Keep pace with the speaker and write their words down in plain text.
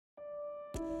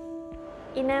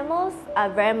Enamels are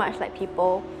very much like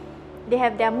people. They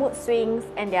have their mood swings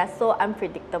and they are so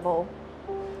unpredictable.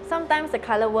 Sometimes the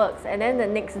color works and then the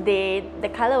next day, the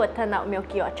color will turn out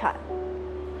milky or charred.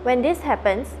 When this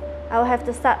happens, I will have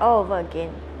to start all over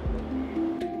again.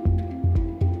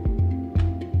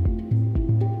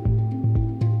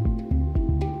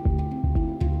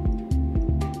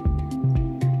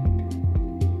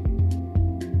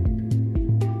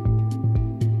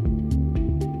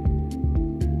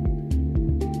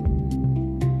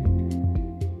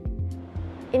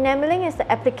 Enamelling is the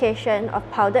application of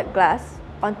powdered glass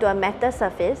onto a metal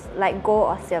surface like gold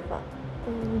or silver.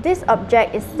 This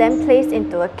object is then placed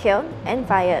into a kiln and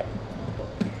fired.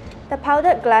 The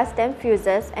powdered glass then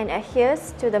fuses and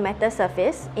adheres to the metal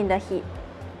surface in the heat.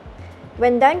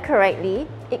 When done correctly,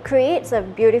 it creates a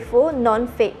beautiful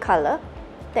non-fade color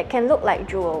that can look like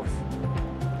jewels.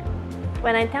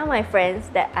 When I tell my friends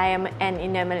that I am an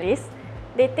enamellist,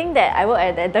 they think that I work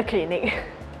at a dental clinic.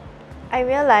 I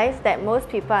realized that most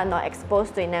people are not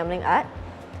exposed to enamelling art.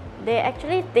 They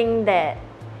actually think that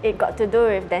it got to do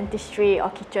with dentistry or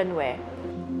kitchenware.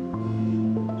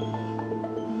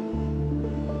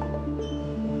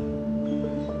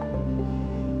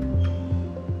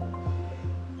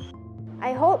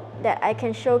 I hope that I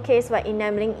can showcase what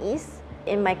enamelling is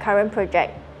in my current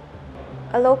project.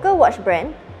 A local watch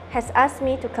brand has asked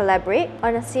me to collaborate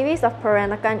on a series of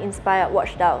Peranakan-inspired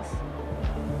watch dials.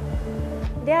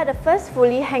 They are the first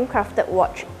fully handcrafted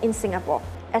watch in Singapore,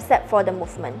 except for the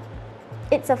movement.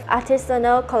 It's an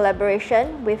artisanal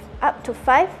collaboration with up to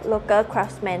 5 local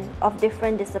craftsmen of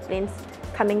different disciplines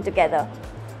coming together.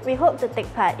 We hope to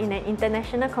take part in an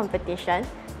international competition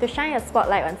to shine a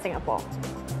spotlight on Singapore.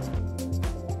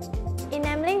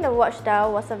 Enamelling the watch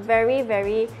dial was a very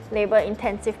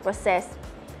labor-intensive process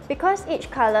because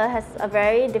each color has a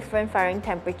very different firing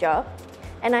temperature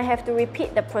and I have to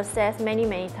repeat the process many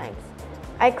times.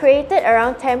 I created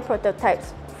around 10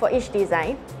 prototypes for each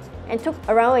design and took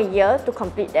around a year to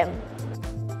complete them.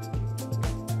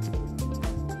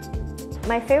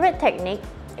 My favorite technique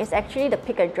is actually the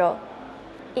pic-a-draw.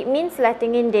 It means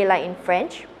letting in daylight in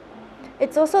French.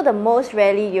 It's also the most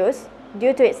rarely used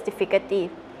due to its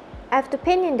difficulty. I have to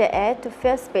paint in the air to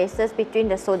fill spaces between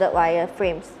the soldered wire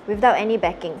frames without any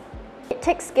backing. It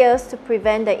takes skills to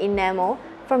prevent the enamel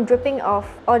from dripping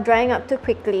off or drying up too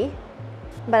quickly,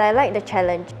 but I like the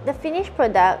challenge. The finished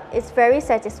product is very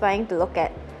satisfying to look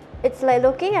at. It's like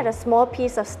looking at a small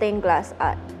piece of stained glass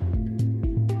art.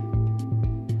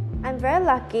 I'm very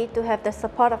lucky to have the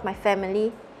support of my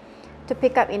family to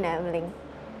pick up enamelling.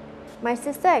 My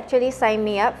sister actually signed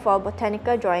me up for a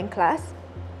botanical drawing class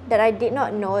that I did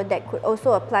not know that could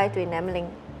also apply to enamelling.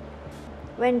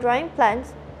 When drawing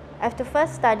plants, I have to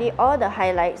first study all the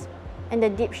highlights and the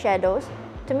deep shadows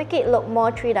to make it look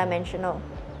more three-dimensional.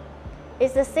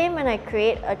 It's the same when I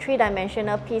create a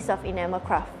three-dimensional piece of enamel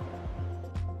craft.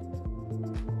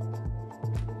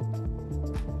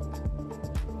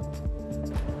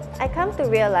 I come to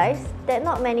realize that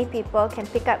not many people can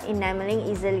pick up enamelling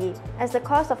easily as the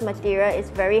cost of material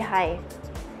is very high.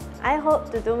 I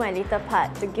hope to do my little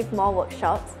part to give more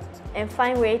workshops and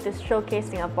find ways to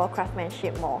showcase Singapore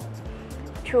craftsmanship more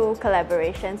through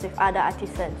collaborations with other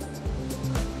artisans.